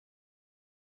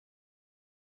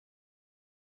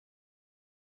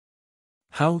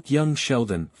How young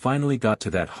Sheldon finally got to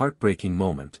that heartbreaking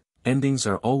moment. Endings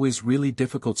are always really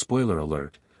difficult. Spoiler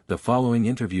alert, the following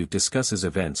interview discusses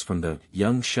events from the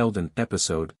Young Sheldon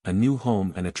episode, A New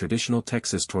Home and a Traditional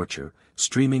Texas Torture,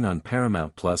 streaming on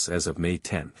Paramount Plus as of May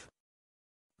 10th.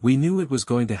 We knew it was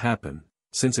going to happen,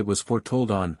 since it was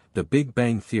foretold on The Big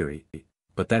Bang Theory,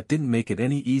 but that didn't make it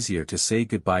any easier to say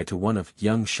goodbye to one of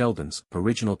Young Sheldon's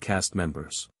original cast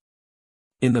members.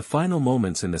 In the final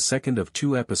moments in the second of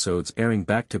 2 episodes airing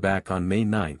back-to-back on May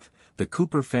 9th, the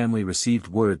Cooper family received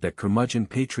word that curmudgeon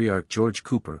patriarch George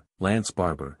Cooper, Lance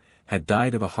Barber, had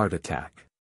died of a heart attack.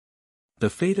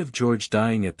 The fate of George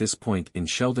dying at this point in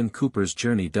Sheldon Cooper's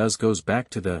journey goes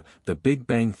back to the Big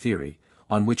Bang Theory,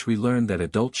 on which we learn that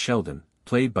adult Sheldon,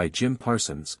 played by Jim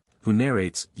Parsons, who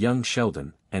narrates Young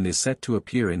Sheldon, and is set to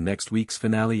appear in next week's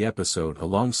finale episode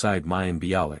alongside Mayim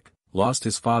Bialik, lost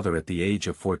his father at the age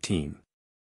of 14.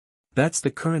 That's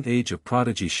the current age of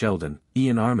prodigy Sheldon,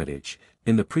 Iain Armitage,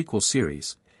 in the prequel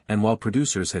series, and while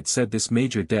producers had said this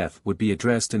major death would be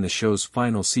addressed in the show's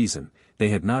final season, they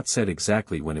had not said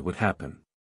exactly when it would happen.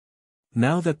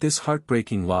 Now that this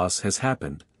heartbreaking loss has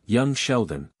happened, Young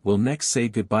Sheldon will next say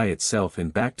goodbye itself in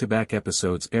back-to-back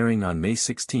episodes airing on May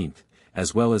 16th,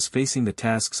 as well as facing the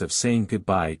tasks of saying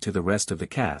goodbye to the rest of the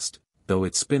cast, though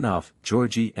its spin-off,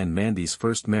 Georgie and Mandy's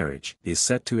First Marriage, is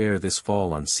set to air this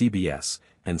fall on CBS,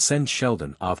 and send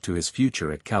Sheldon off to his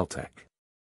future at Caltech.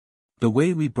 The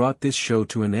way we brought this show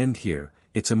to an end here,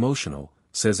 it's emotional,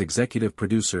 says executive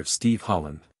producer Steve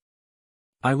Holland.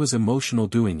 I was emotional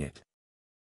doing it.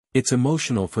 It's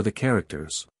emotional for the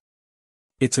characters.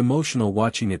 It's emotional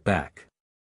watching it back.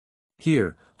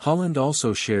 Here, Holland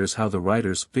also shares how the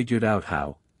writers figured out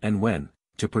how, and when,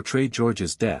 to portray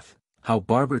George's death, how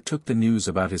Barber took the news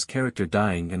about his character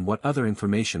dying and what other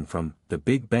information from The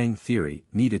Big Bang Theory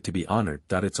needed to be honored.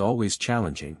 It's always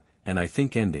challenging, and I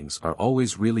think endings are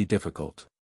always really difficult.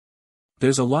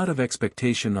 There's a lot of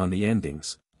expectation on the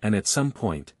endings, and at some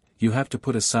point, you have to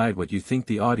put aside what you think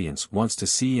the audience wants to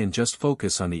see and just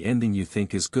focus on the ending you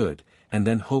think is good, and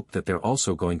then hope that they're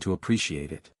also going to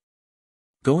appreciate it.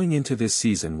 Going into this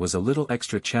season was a little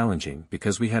extra challenging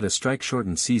because we had a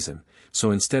strike-shortened season,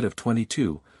 so instead of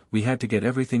 22, we had to get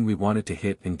everything we wanted to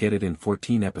hit and get it in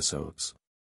 14 episodes.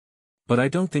 But I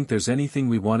don't think there's anything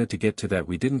we wanted to get to that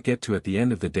we didn't get to at the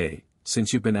end of the day.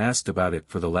 Since you've been asked about it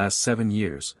for the last 7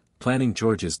 years, planning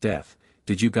George's death,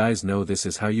 did you guys know this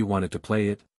is how you wanted to play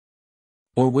it?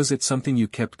 Or was it something you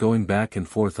kept going back and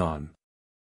forth on?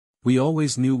 We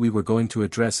always knew we were going to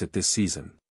address it this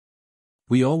season.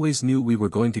 We always knew we were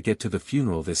going to get to the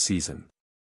funeral this season.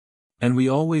 And we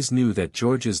always knew that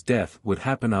George's death would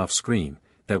happen off-screen,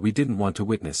 that we didn't want to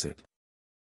witness it.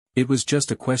 It was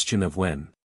just a question of when.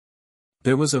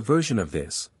 There was a version of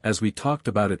this, as we talked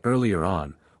about it earlier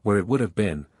on, where it would have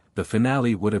been, the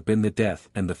finale would have been the death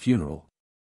and the funeral.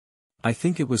 I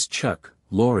think it was Chuck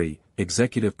Lorre,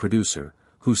 executive producer,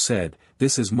 who said,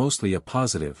 "This is mostly a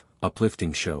positive,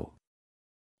 uplifting show.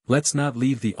 Let's not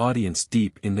leave the audience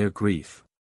deep in their grief.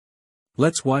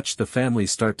 Let's watch the family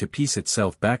start to piece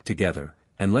itself back together,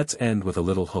 and let's end with a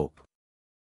little hope."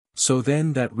 So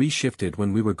then that reshifted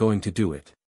when we were going to do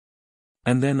it.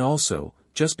 And then also,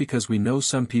 just because we know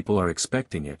some people are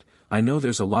expecting it, I know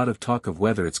there's a lot of talk of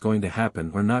whether it's going to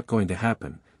happen or not going to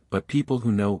happen, but people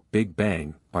who know Big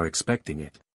Bang are expecting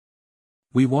it.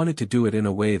 We wanted to do it in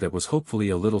a way that was hopefully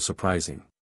a little surprising.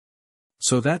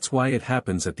 So that's why it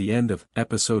happens at the end of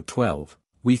episode 12,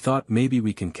 we thought maybe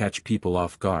we can catch people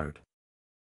off guard.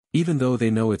 Even though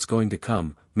they know it's going to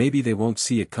come, maybe they won't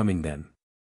see it coming then.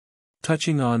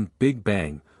 Touching on Big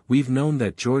Bang, we've known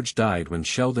that George died when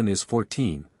Sheldon is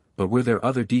 14, but were there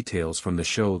other details from the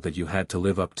show that you had to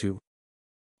live up to?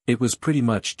 It was pretty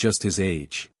much just his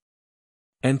age.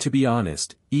 And to be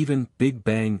honest, even Big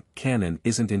Bang canon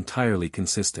isn't entirely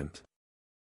consistent.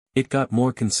 It got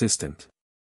more consistent.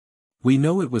 We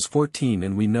know it was 14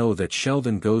 and we know that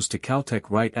Sheldon goes to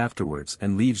Caltech right afterwards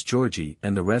and leaves Georgie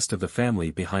and the rest of the family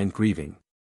behind grieving.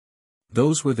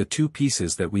 Those were the 2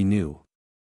 pieces that we knew.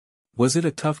 Was it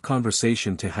a tough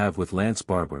conversation to have with Lance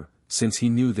Barber, since he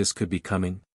knew this could be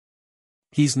coming?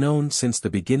 He's known since the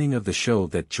beginning of the show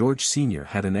that George Sr.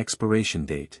 had an expiration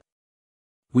date.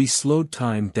 We slowed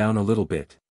time down a little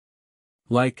bit.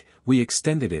 We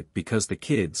extended it because the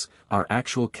kids, our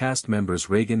actual cast members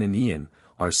Reagan and Ian,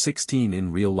 are 16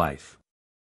 in real life.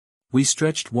 We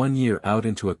stretched 1 year out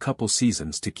into a couple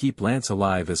seasons to keep Lance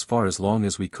alive as long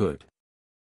as we could.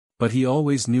 But he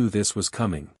always knew this was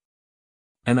coming.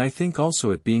 And I think also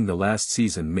it being the last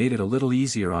season made it a little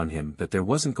easier on him that there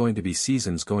wasn't going to be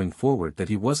seasons going forward that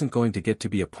he wasn't going to get to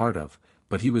be a part of,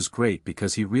 but he was great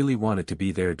because he really wanted to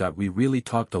be there. We really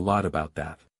talked a lot about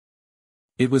that.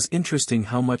 It was interesting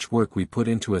how much work we put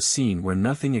into a scene where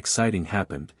nothing exciting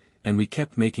happened, and we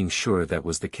kept making sure that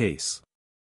was the case.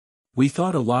 We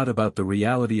thought a lot about the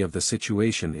reality of the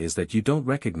situation is that you don't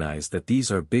recognize that these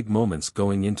are big moments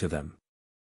going into them.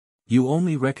 You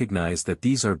only recognize that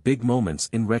these are big moments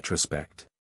in retrospect.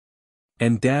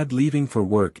 And Dad leaving for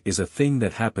work is a thing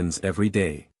that happens every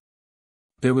day.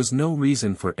 There was no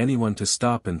reason for anyone to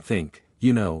stop and think,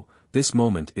 this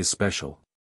moment is special.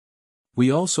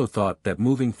 We also thought that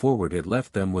moving forward it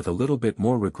left them with a little bit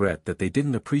more regret that they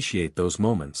didn't appreciate those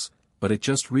moments, but it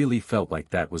just really felt like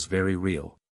that was very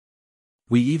real.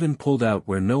 We even pulled out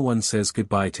where no one says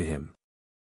goodbye to him.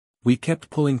 We kept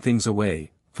pulling things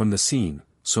away, from the scene,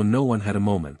 so no one had a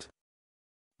moment.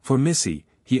 For Missy,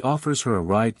 he offers her a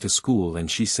ride to school and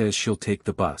she says she'll take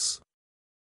the bus.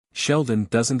 Sheldon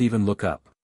doesn't even look up.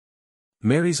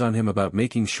 Mary's on him about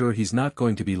making sure he's not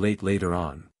going to be late later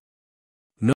on.